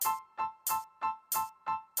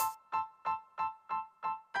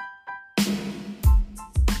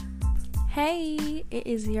Hey, it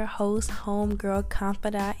is your host, homegirl,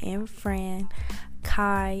 confidant, and friend,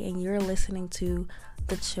 Kai, and you're listening to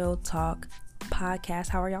the Chill Talk podcast.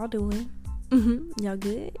 How are y'all doing? Y'all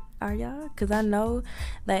good? Are y'all? Because I know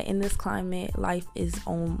that in this climate, life is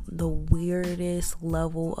on the weirdest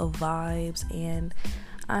level of vibes, and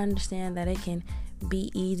I understand that it can be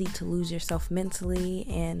easy to lose yourself mentally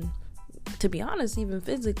and, to be honest, even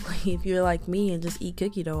physically if you're like me and just eat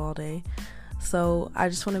cookie dough all day. So I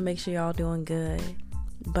just want to make sure y'all doing good.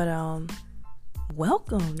 But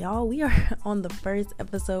welcome, y'all. We are on the first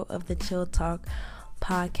episode of the Chill Talk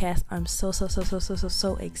podcast. I'm so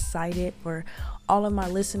excited for all of my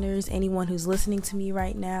listeners, anyone who's listening to me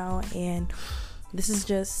right now. And this is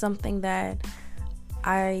just something that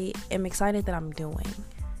I am excited that I'm doing.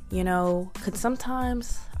 You know, because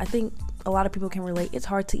sometimes I think a lot of people can relate. It's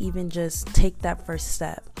hard to even just take that first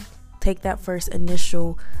step, take that first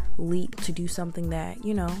initial leap to do something that,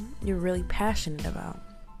 you know, you're really passionate about.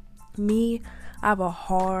 Me, I have a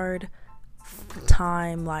hard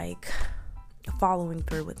time following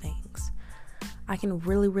through with things. I can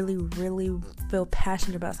really feel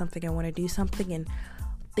passionate about something. I want to do something and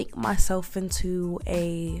think myself into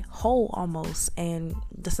a hole almost and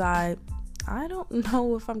decide I don't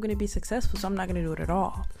know if I'm going to be successful, so I'm not going to do it at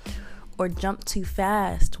all. Or jump too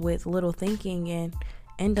fast with little thinking and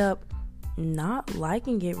end up not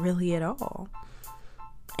liking it really at all.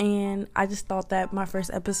 And I just thought that my first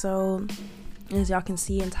episode, as y'all can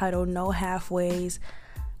see, entitled No Halfways,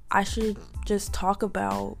 I should just talk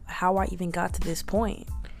about how I even got to this point.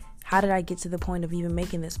 How did I get to the point of even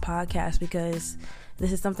making this podcast? Because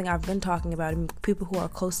this is something I've been talking about, and people who are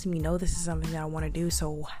close to me know this is something that I want to do.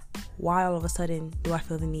 So why all of a sudden do I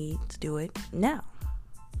feel the need to do it now?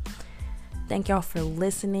 Thank y'all for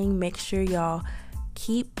listening. Make sure y'all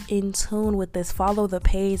keep in tune with this. Follow the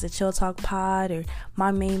page, the Chill Talk Pod, or my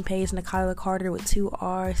main page, Nikyla Carter with 2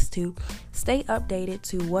 R's, to stay updated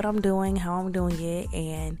to what I'm doing, how I'm doing it,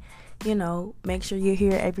 and, you know, make sure you're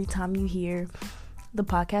here every time you hear the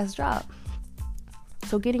podcast drop.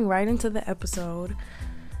 So getting right into the episode,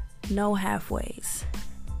 no halfways.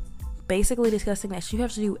 Basically discussing that you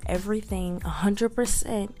have to do everything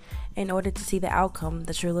 100% in order to see the outcome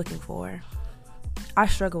that you're looking for. I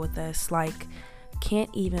struggle with this.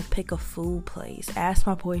 Can't even pick a food place. Ask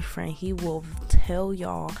my boyfriend, he will tell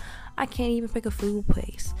y'all I can't even pick a food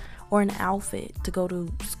place or an outfit to go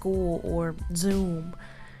to school or Zoom.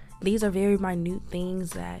 These are very minute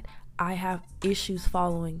things that I have issues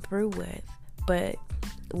following through with, but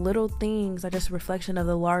little things are just a reflection of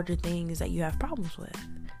the larger things that you have problems with.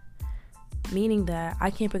 Meaning that I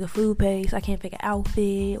can't pick a food place, I can't pick an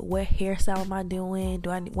outfit, what hairstyle am I doing, do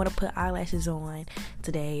I want to put eyelashes on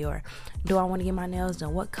today, or do I want to get my nails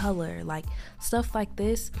done, what color, stuff like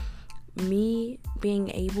this. Me being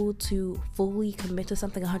able to fully commit to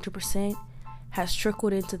something 100% has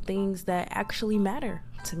trickled into things that actually matter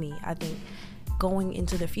to me, I think, going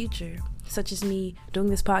into the future, such as me doing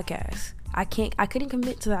this podcast. I couldn't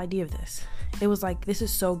commit to the idea of this. It was this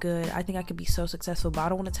is so good. I think I could be so successful, but I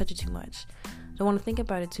don't want to touch it too much. I don't want to think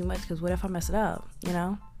about it too much, because what if I mess it up, you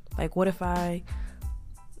know? What if I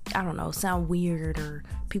don't know, sound weird, or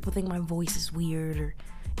people think my voice is weird, or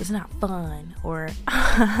it's not fun, or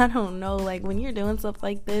I don't know, when you're doing stuff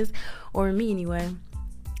like this, or me anyway,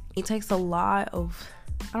 it takes a lot of,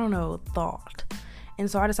 thought.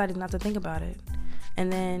 And so I decided not to think about it.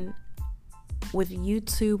 And then with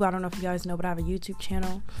YouTube, I don't know if you guys know, but I have a YouTube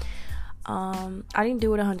channel. I didn't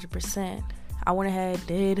do it 100%. I went ahead,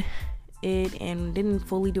 did it, and didn't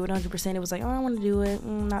fully do it 100%. It was I want to do it.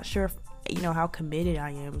 I'm not sure if, how committed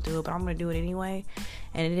I am to it, but I'm going to do it anyway.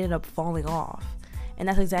 And it ended up falling off. And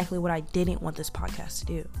that's exactly what I didn't want this podcast to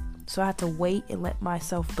do. So I had to wait and let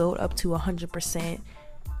myself build up to 100%,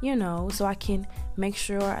 so I can make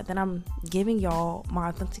sure that I'm giving y'all my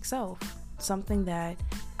authentic self. Something that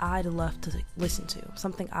I'd love to listen to.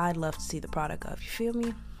 Something I'd love to see the product of. You feel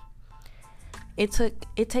me?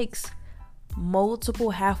 It takes multiple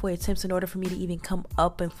halfway attempts in order for me to even come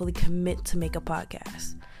up and fully commit to make a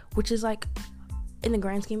podcast. Which is in the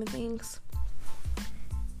grand scheme of things,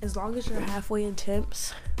 as long as your halfway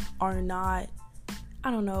attempts are not,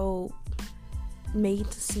 made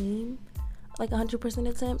to seem like 100%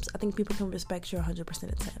 attempts, I think people can respect your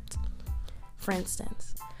 100% attempt. For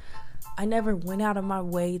instance, I never went out of my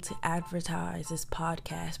way to advertise this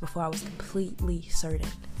podcast before I was completely certain.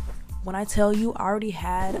 When I tell you, I already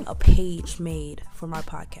had a page made for my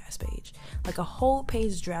podcast page. A whole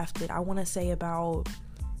page drafted, I want to say about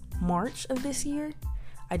March of this year.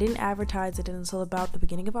 I didn't advertise it until about the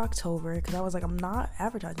beginning of October because I was like, I'm not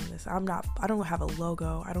advertising this. I don't have a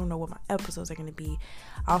logo. I don't know what my episodes are going to be.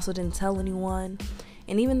 I also didn't tell anyone.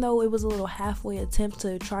 And even though it was a little halfway attempt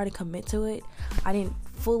to try to commit to it, I didn't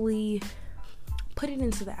fully put it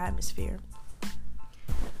into the atmosphere.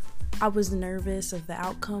 I was nervous of the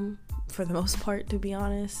outcome for the most part, to be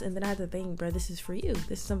honest. And then I had to think, bro, this is for you.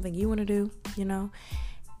 This is something you want to do, you know?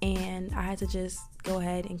 And I had to just go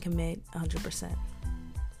ahead and commit 100%.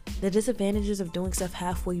 The disadvantages of doing stuff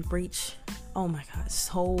halfway reach, oh my God,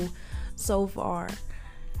 so far.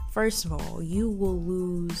 First of all, you will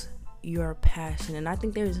lose your passion. And I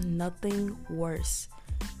think there's nothing worse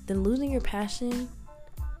than losing your passion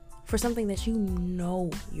for something that you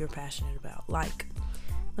know you're passionate about. Like,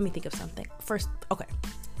 let me think of something. First, okay,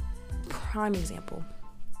 prime example.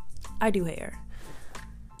 I do hair.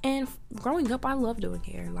 And growing up, I loved doing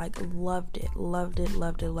hair. Like, loved it.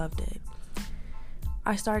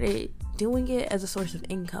 I started doing it as a source of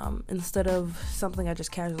income instead of something I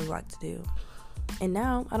just casually like to do. And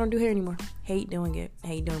now, I don't do hair anymore. Hate doing it.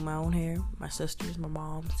 Hate doing my own hair, my sister's, my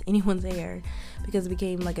mom's, anyone's hair, because it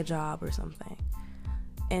became like a job or something.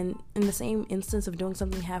 And in the same instance of doing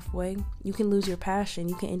something halfway, you can lose your passion.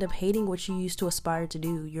 You can end up hating what you used to aspire to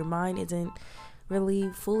do. Your mind isn't really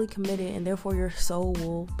fully committed, and therefore your soul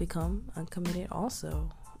will become uncommitted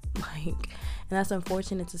also. And that's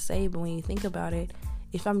unfortunate to say, but when you think about it,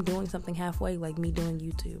 if I'm doing something halfway, like me doing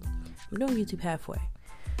YouTube, I'm doing YouTube halfway.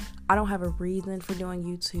 I don't have a reason for doing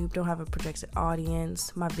YouTube, don't have a projected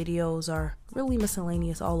audience. My videos are really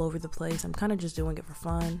miscellaneous all over the place. I'm kind of just doing it for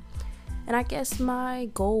fun. And I guess my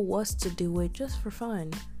goal was to do it just for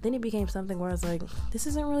fun. Then it became something where I was like, this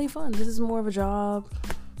isn't really fun. This is more of a job.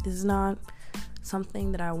 This is not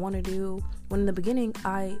something that I want to do. When in the beginning,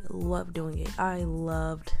 I loved doing it.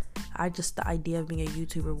 The idea of being a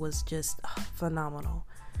YouTuber was just phenomenal.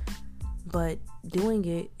 But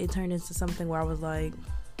doing it turned into something where I was like,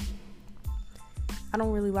 I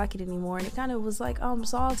don't really like it anymore. And it kind of was like, I'm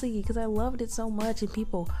salty because I loved it so much. And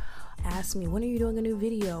people ask me, when are you doing a new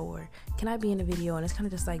video? Or can I be in a video? And it's kind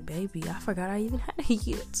of just like, baby, I forgot I even had a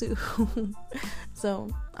YouTube. So,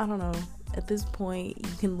 I don't know. At this point,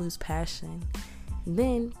 you can lose passion. And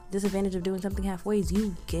then, disadvantage of doing something halfway is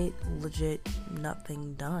you get legit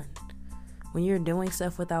nothing done. When you're doing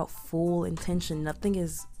stuff without full intention, nothing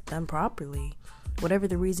is done properly. Whatever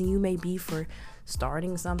the reason you may be for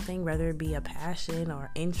starting something, whether it be a passion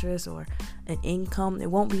or interest or an income,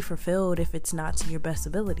 it won't be fulfilled if it's not to your best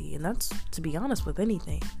ability. And that's, to be honest, with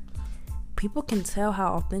anything. People can tell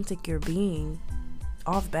how authentic you're being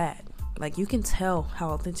off bat. Like, you can tell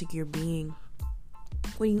how authentic you're being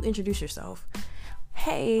when you introduce yourself.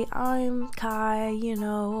 Hey, I'm Kai,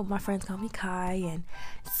 my friends call me Kai, and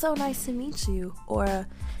it's so nice to meet you. Or,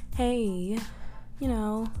 hey,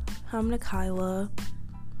 I'm Nikayla.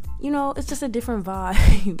 It's just a different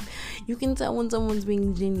vibe. You can tell when someone's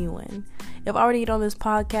being genuine. If I were to get on this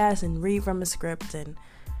podcast and read from a script and,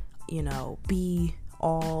 be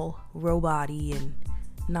all robot-y and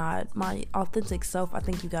not my authentic self, I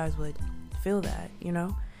think you guys would feel that,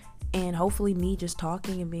 And hopefully me just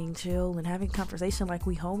talking and being chill and having a conversation like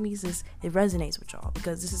we homies, it resonates with y'all,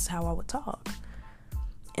 because this is how I would talk.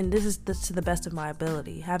 And this is to the best of my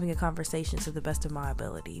ability, having a conversation to the best of my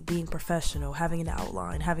ability, being professional, having an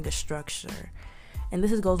outline, having a structure. And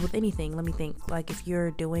this goes with anything. Let me think. Like, if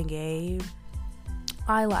you're doing a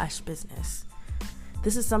eyelash business,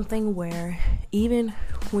 this is something where even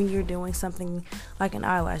when you're doing something like an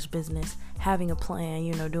eyelash business, having a plan,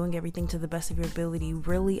 doing everything to the best of your ability,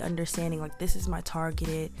 really understanding, like, this is my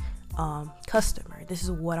targeted customer. This is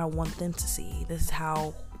what I want them to see. This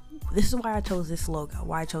is why I chose this logo,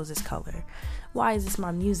 why I chose this color. Why is this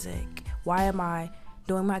my music? Why am I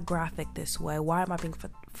doing my graphic this way? Why am I being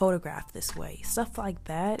photographed this way? Stuff like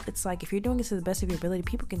that. It's like, if you're doing it to the best of your ability,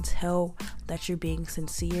 people can tell that you're being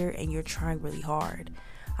sincere and you're trying really hard.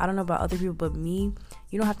 I don't know about other people, but me,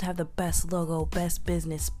 you don't have to have the best logo, best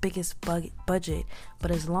business, biggest budget.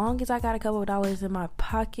 But as long as I got a couple of dollars in my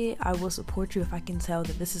pocket, I will support you if I can tell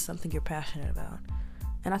that this is something you're passionate about.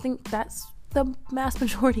 And I think that's the mass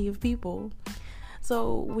majority of people.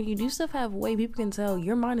 So when you do stuff halfway, people can tell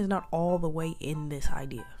your mind is not all the way in this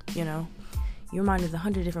idea. Your mind is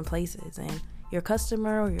 100 different places, and your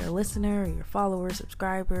customer or your listener or your follower,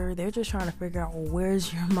 subscriber, they're just trying to figure out, well,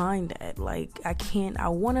 where's your mind at? Like, I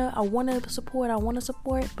want to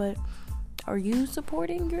support, but are you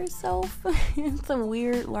supporting yourself? It's a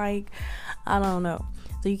weird, I don't know.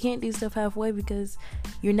 So you can't do stuff halfway, because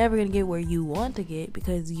you're never going to get where you want to get,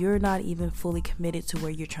 because you're not even fully committed to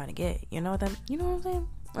where you're trying to get. You know what I'm saying?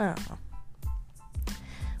 I don't know.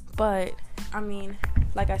 But I mean,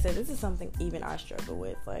 like I said, this is something even I struggle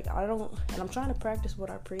with. Like, and I'm trying to practice what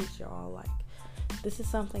I preach, y'all. Like, this is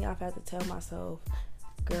something I've had to tell myself,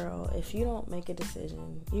 girl, if you don't make a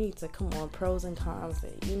decision, you need to, come on, pros and cons.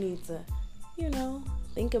 You need to,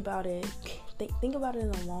 think about it. Think about it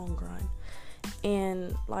in the long run.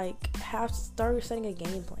 And, like, start setting a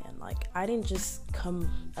game plan. Like, I didn't just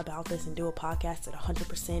come about this and do a podcast at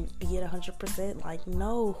 100%, be at 100%. Like,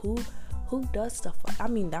 no, who does stuff like, I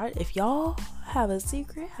mean, that, if y'all have a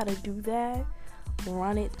secret how to do that,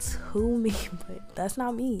 run it to me. But that's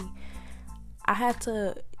not me. I had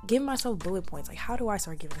to give myself bullet points. Like, how do I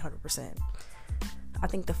start giving 100%? I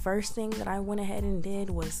think the first thing that I went ahead and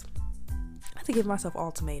did was I had to give myself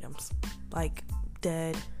ultimatums. Like,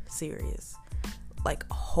 dead serious. Like,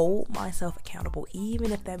 hold myself accountable,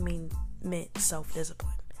 even if that meant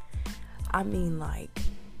self-discipline. I mean, like,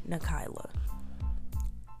 Nakayla.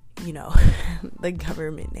 The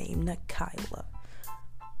government name, Nakayla.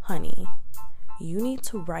 Honey, you need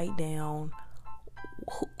to write down,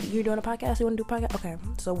 you're doing a podcast? You want to do a podcast? Okay,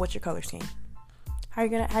 so what's your color scheme? How you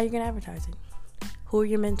gonna advertise it? Who are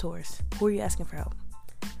your mentors? Who are you asking for help?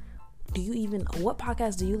 What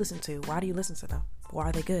podcasts do you listen to? Why do you listen to them? Why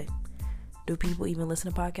are they good? Do people even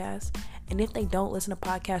listen to podcasts? And if they don't listen to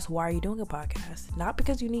podcasts, why are you doing a podcast? Not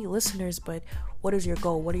because you need listeners, but what is your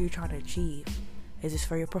goal? What are you trying to achieve? Is this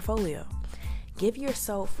for your portfolio? Give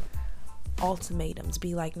yourself ultimatums.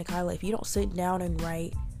 Be like, Nakayla, if you don't sit down and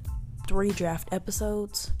write 3 draft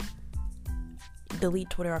episodes, delete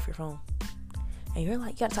Twitter off your phone. And you're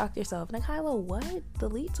like, you gotta talk to yourself, Nakayla, what?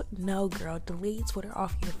 No, girl, delete Twitter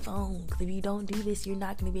off your phone. Because if you don't do this, you're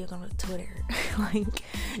not gonna be able to go to Twitter. Like,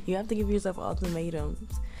 you have to give yourself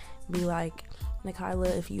ultimatums. Be like,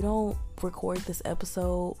 Nakayla, if you don't record this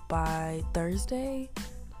episode by Thursday,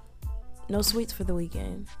 no sweets for the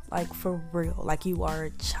weekend. Like, for real. Like, you are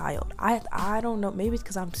a child. I don't know. Maybe it's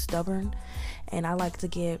because I'm stubborn and I like to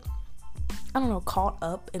get, caught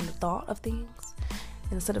up in the thought of things.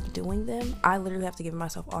 Instead of doing them, I literally have to give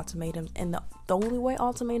myself ultimatums. And the only way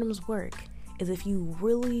ultimatums work is if you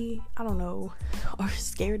really, are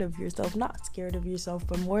scared of yourself. Not scared of yourself,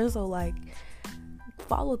 but more so like,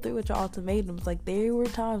 follow through with your ultimatums. Like, there were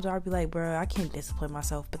times where I'd be like, bro, I can't discipline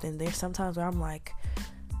myself. But then there's sometimes where I'm like,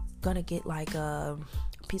 gonna get like a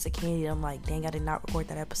piece of candy. I'm like, dang, I did not record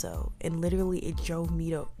that episode. And literally it drove me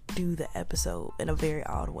to do the episode in a very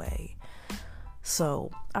odd way.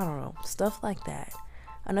 So, I don't know. Stuff like that.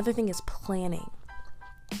 Another thing is planning.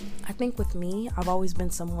 I think with me, I've always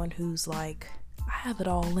been someone who's like, I have it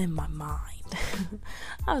all in my mind.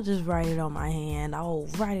 I'll just write it on my hand. I'll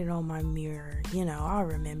write it on my mirror. I'll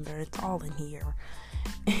remember. It's all in here.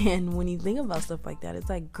 And when you think about stuff like that, it's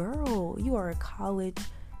like, girl, you are a college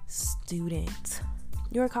student.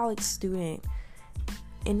 You're a college student.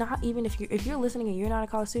 And not even if you're listening and you're not a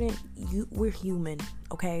college student, we're human,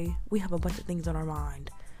 okay? We have a bunch of things on our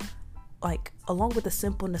mind. Like, along with the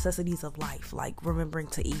simple necessities of life, like remembering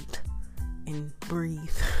to eat and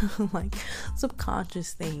breathe, like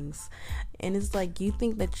subconscious things. And it's like, you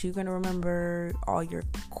think that you're gonna remember all your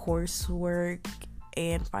coursework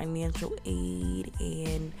and financial aid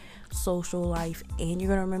and social life, and you're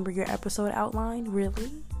gonna remember your episode outline?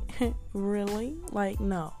 Really? Really? Like,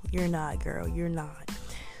 no, you're not, girl. You're not.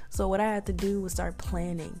 So what I had to do was start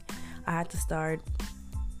planning. I had to start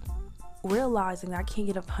realizing that I can't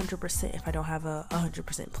get up 100% if I don't have a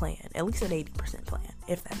 100% plan, at least an 80% plan,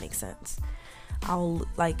 if that makes sense.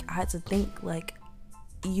 I had to think, like,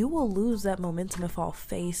 you will lose that momentum if I'll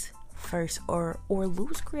face first or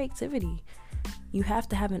lose creativity. You have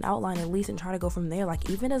to have an outline at least and try to go from there. Like,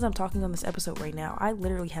 even as I'm talking on this episode right now, I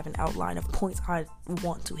literally have an outline of points I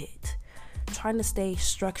want to hit. Trying to stay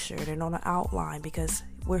structured and on an outline, because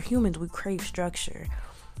we're humans, we crave structure.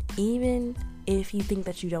 Even if you think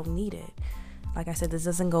that you don't need it. Like I said, this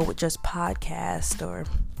doesn't go with just podcast, or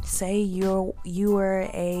say you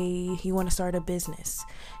want to start a business.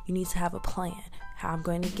 You need to have a plan. How I'm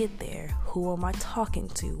going to get there. Who am I talking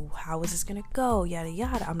to? How is this going to go? Yada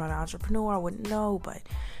yada. I'm not an entrepreneur. I wouldn't know, but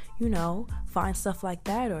find stuff like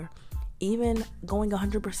that. Or even going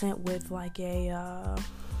 100% with like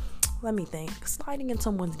let me think, sliding in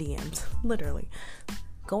someone's DMs. Literally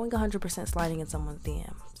going 100% sliding in someone's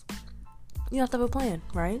DMs. You have to have a plan,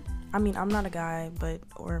 right? I mean, I'm not a guy,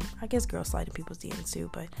 or I guess girls slide in people's DMs too,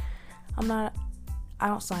 but I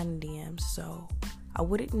don't slide in DMs, so I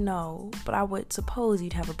wouldn't know, but I would suppose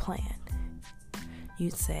you'd have a plan.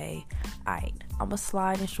 You'd say, alright, I'm gonna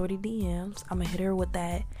slide in shorty DMs. I'm gonna hit her with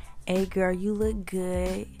that, hey girl, you look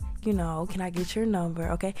good. Can I get your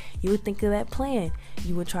number? Okay. You would think of that plan.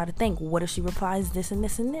 You would try to think, what if she replies this and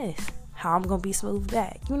this and this? how I'm going to be smoothed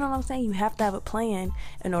back. You know what I'm saying? You have to have a plan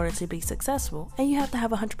in order to be successful. And you have to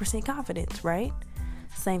have 100% confidence, right?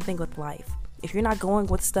 Same thing with life. If you're not going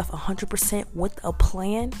with stuff 100% with a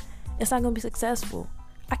plan, it's not going to be successful.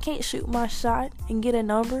 I can't shoot my shot and get a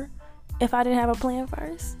number if I didn't have a plan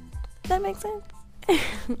first. That makes sense?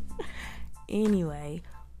 Anyway,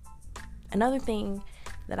 another thing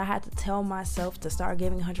that I had to tell myself to start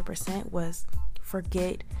giving 100% was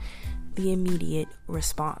forget the immediate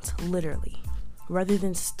response, literally. Rather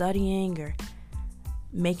than studying or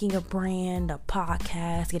making a brand, a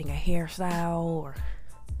podcast, getting a hairstyle, or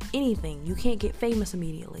anything, you can't get famous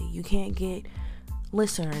immediately. You can't get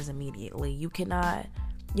listeners immediately. You cannot,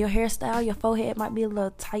 your hairstyle, your forehead might be a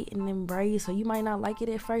little tight and embraced, so you might not like it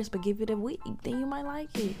at first, but give it a week, then you might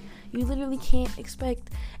like it. You literally can't expect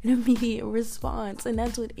an immediate response, and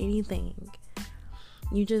that's with anything.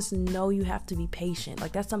 You just know you have to be patient.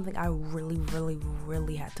 Like, that's something I really, really,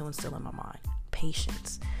 really had to instill in my mind.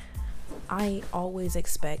 Patience. I always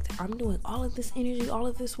expect, I'm doing all of this energy, all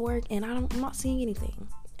of this work, and I'm not seeing anything.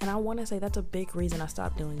 And I want to say that's a big reason I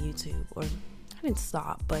stopped doing YouTube. Or, I didn't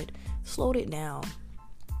stop, but slowed it down.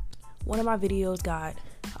 One of my videos got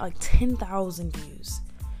like 10,000 views.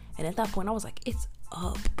 And at that point, I was like, it's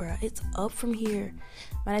up, bruh. It's up from here.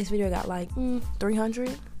 My next video got like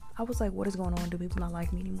 300. I was like, what is going on? Do people not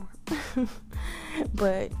like me anymore?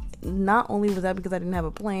 But not only was that because I didn't have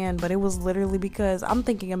a plan, but it was literally because I'm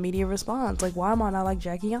thinking immediate response. Like, why am I not like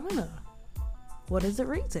Jackie Anna? What is the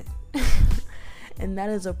reason? And that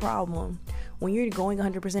is a problem. When you're going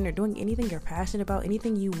 100% or doing anything you're passionate about,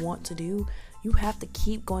 anything you want to do, you have to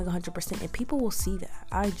keep going 100%. And people will see that.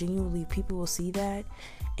 I genuinely, people will see that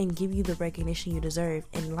and give you the recognition you deserve.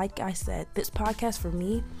 And like I said, this podcast for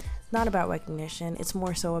me, not about recognition. It's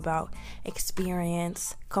more so about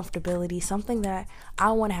experience, comfortability, something that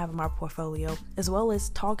I want to have in my portfolio, as well as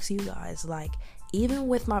talk to you guys. Like, even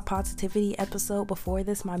with my positivity episode before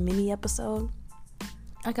this, my mini episode,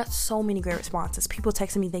 I got so many great responses. People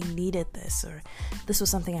texting me they needed this, or this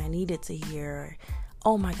was something I needed to hear, or,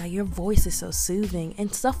 oh my God, your voice is so soothing.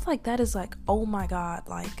 And stuff like that is like, oh my God,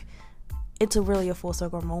 like, it's really a full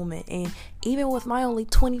circle moment. And even with my only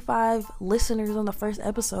 25 listeners on the first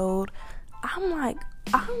episode, I'm like,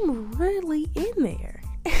 I'm really in there.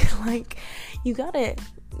 Like, you gotta,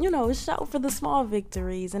 shout for the small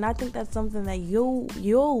victories. And I think that's something that you'll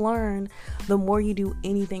learn the more you do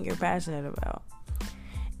anything you're passionate about.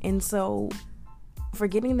 And so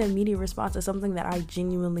forgetting the immediate response is something that I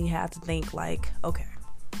genuinely had to think, like, okay,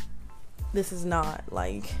 this is not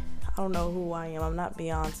like, I don't know who I am. I'm not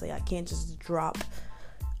Beyonce. I can't just drop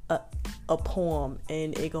a poem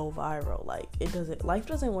and it go viral. Like, life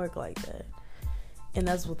doesn't work like that. And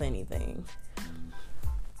that's with anything.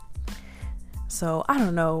 So I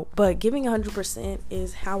don't know, but giving 100%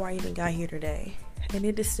 is how I even got here today. And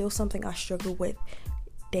it is still something I struggle with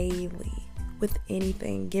daily, with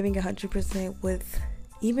anything. Giving 100% with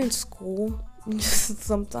even school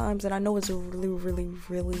sometimes. And I know it's really, really,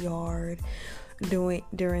 really hard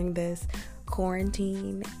during this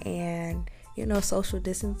quarantine and social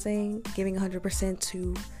distancing. Giving 100%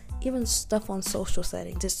 to even stuff on social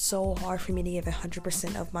settings, it's so hard for me to give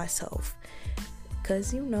 100% of myself,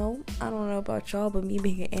 because I don't know about y'all, but me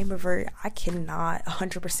being an ambivert, I cannot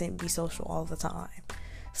 100% be social all the time,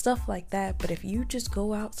 stuff like that. But if you just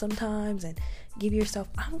go out sometimes and give yourself,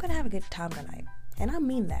 I'm gonna have a good time tonight, and I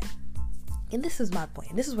mean that. And this is my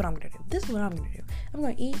plan. This is what I'm going to do. This is what I'm going to do. I'm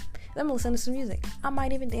going to eat. I'm going to listen to some music. I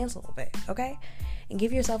might even dance a little bit, okay? And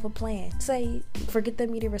give yourself a plan. Say, forget the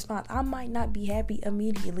immediate response. I might not be happy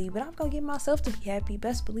immediately, but I'm going to get myself to be happy.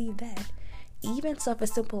 Best believe that. Even stuff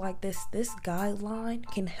as simple like this guideline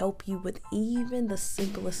can help you with even the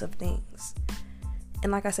simplest of things.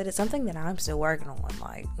 And like I said, it's something that I'm still working on.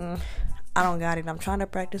 Like, I don't got it. I'm trying to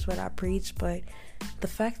practice what I preach, but the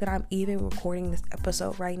fact that I'm even recording this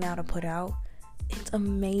episode right now to put out, it's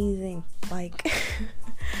amazing. Like,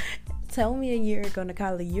 tell me a year ago,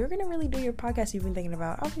 Nikali, you're gonna really do your podcast you've been thinking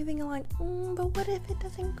about. I'll be thinking like, but what if it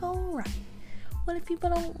doesn't go right? What if people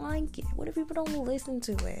don't like it? What if people don't listen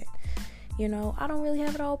to it? I don't really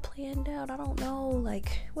have it all planned out. I don't know.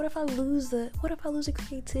 Like, what if I lose the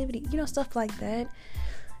creativity? Stuff like that.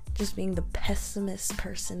 Just being the pessimist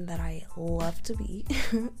person that I love to be,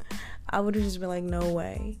 I would have just been like, no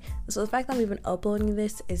way. So the fact that I'm even uploading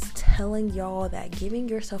this is telling y'all that giving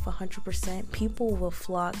yourself 100%, people will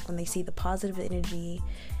flock when they see the positive energy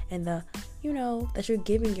and the, that you're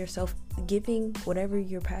giving whatever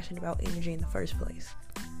you're passionate about energy in the first place.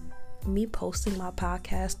 Me posting my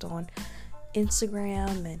podcast on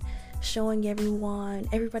Instagram and showing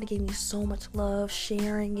everybody gave me so much love,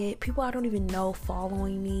 sharing it, people I don't even know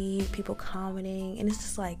following me, people commenting, and it's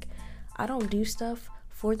just like, I don't do stuff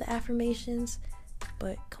for the affirmations,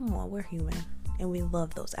 but come on, we're human and we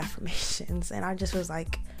love those affirmations. And I just was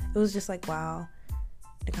like, it was just like, wow,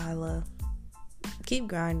 Nikayla, keep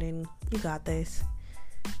grinding, you got this,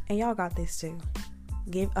 and y'all got this too.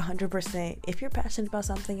 Give 100%. If you're passionate about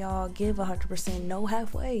something, y'all, give 100%. No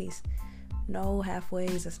halfways.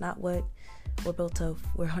 That's not what we're built of.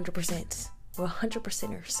 We're 100%. We're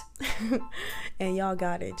 100%ers. And y'all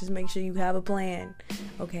got it. Just make sure you have a plan,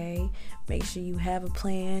 okay? Make sure you have a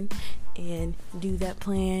plan and do that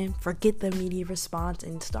plan. Forget the immediate response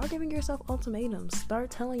and start giving yourself ultimatums. Start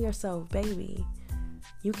telling yourself, baby,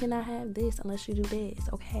 you cannot have this unless you do this,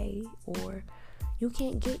 okay? Or you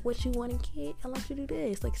can't get what you want to get unless you do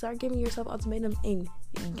this. Like, start giving yourself ultimatums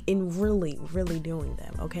and really, really doing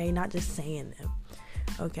them, okay? Not just saying them,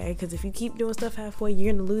 okay? Because if you keep doing stuff halfway,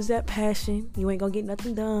 you're going to lose that passion. You ain't going to get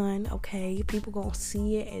nothing done, okay? People going to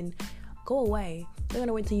see it and go away. They're going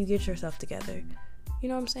to wait till you get yourself together. You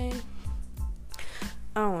know what I'm saying?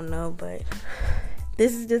 I don't know, but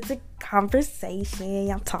this is just a conversation.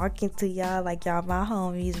 I'm talking to y'all like y'all my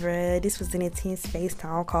homies, bruh. This was an intense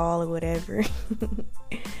FaceTime call or whatever.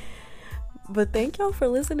 But thank y'all for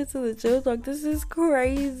listening to the Chill Talk. This is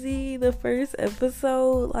crazy. The first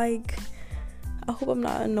episode. Like, I hope I'm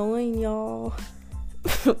not annoying y'all.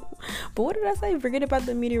 But what did I say? Forget about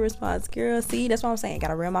the immediate response, girl. See, that's what I'm saying.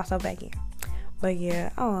 Gotta reel myself back in. But yeah,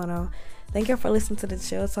 I don't know. Thank y'all for listening to the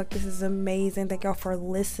Chill Talk. This is amazing. Thank y'all for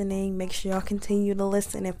listening. Make sure y'all continue to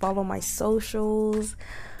listen and follow my socials.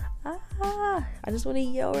 I just want to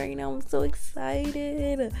yell right now. I'm so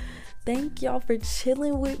excited. Thank y'all for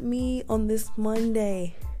chilling with me on this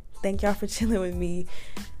Monday. Thank y'all for chilling with me.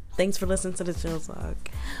 Thanks for listening to the Chill Talk.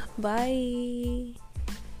 Bye.